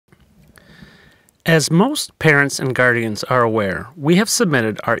As most parents and guardians are aware, we have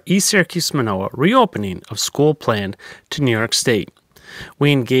submitted our eSyracuse Manoa reopening of school plan to New York State.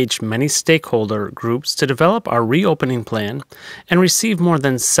 We engaged many stakeholder groups to develop our reopening plan and received more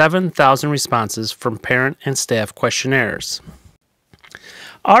than 7,000 responses from parent and staff questionnaires.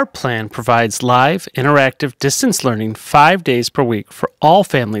 Our plan provides live, interactive distance learning 5 days per week for all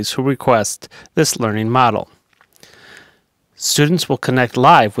families who request this learning model. Students will connect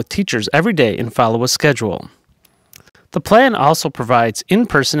live with teachers every day and follow a schedule. The plan also provides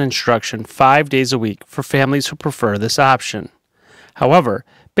in-person instruction 5 days a week for families who prefer this option. However,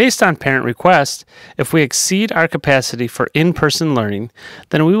 based on parent request, if we exceed our capacity for in-person learning,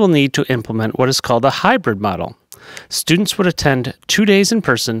 then we will need to implement what is called a hybrid model. Students would attend 2 days in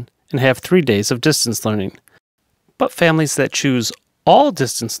person and have 3 days of distance learning. But families that choose all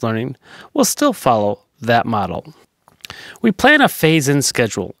distance learning will still follow that model. We plan a phase-in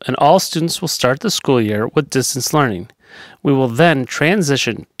schedule, and all students will start the school year with distance learning. We will then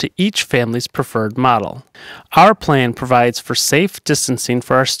transition to each family's preferred model. Our plan provides for safe distancing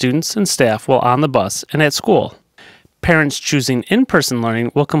for our students and staff while on the bus and at school. Parents choosing in-person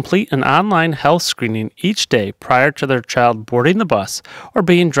learning will complete an online health screening each day prior to their child boarding the bus or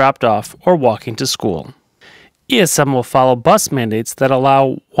being dropped off or walking to school. ESM will follow bus mandates that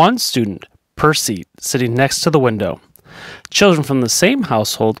allow one student per seat sitting next to the window. Children from the same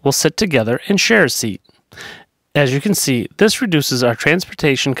household will sit together and share a seat. As you can see, this reduces our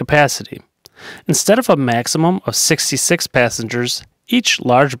transportation capacity. Instead of a maximum of 66 passengers, each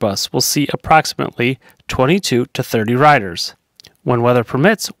large bus will seat approximately 22 to 30 riders. When weather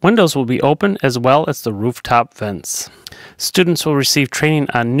permits, windows will be open as well as the rooftop vents. Students will receive training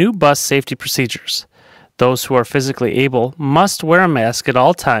on new bus safety procedures. Those who are physically able must wear a mask at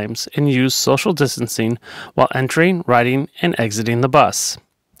all times and use social distancing while entering, riding, and exiting the bus.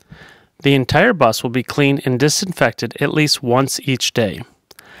 The entire bus will be cleaned and disinfected at least once each day.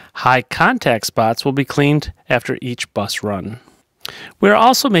 High contact spots will be cleaned after each bus run. We are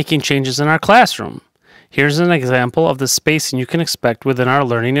also making changes in our classroom. Here's an example of the spacing you can expect within our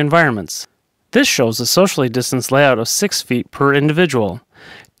learning environments. This shows a socially distanced layout of 6 feet per individual.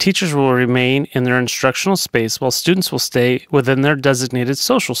 Teachers will remain in their instructional space while students will stay within their designated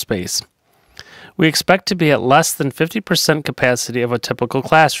social space. We expect to be at less than 50% capacity of a typical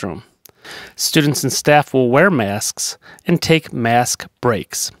classroom. Students and staff will wear masks and take mask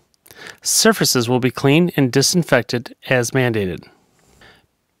breaks. Surfaces will be cleaned and disinfected as mandated.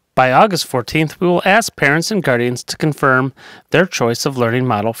 By August 14th, we will ask parents and guardians to confirm their choice of learning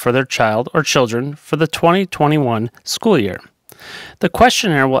model for their child or children for the 2021 school year. The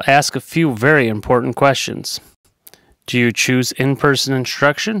questionnaire will ask a few very important questions. Do you choose in-person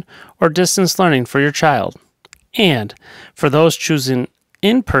instruction or distance learning for your child? And for those choosing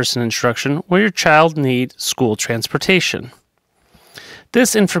in-person instruction, will your child need school transportation?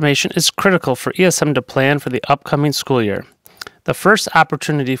 This information is critical for ESM to plan for the upcoming school year. The first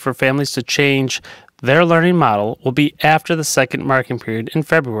opportunity for families to change their learning model will be after the second marking period in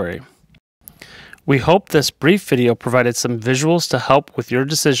February. We hope this brief video provided some visuals to help with your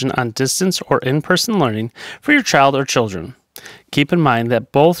decision on distance or in-person learning for your child or children. Keep in mind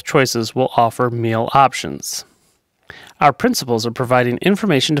that both choices will offer meal options. Our principals are providing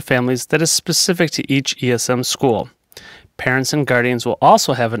information to families that is specific to each ESM school. Parents and guardians will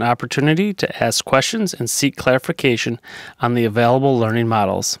also have an opportunity to ask questions and seek clarification on the available learning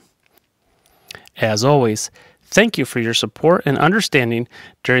models. As always, thank you for your support and understanding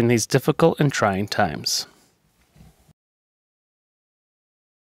during these difficult and trying times.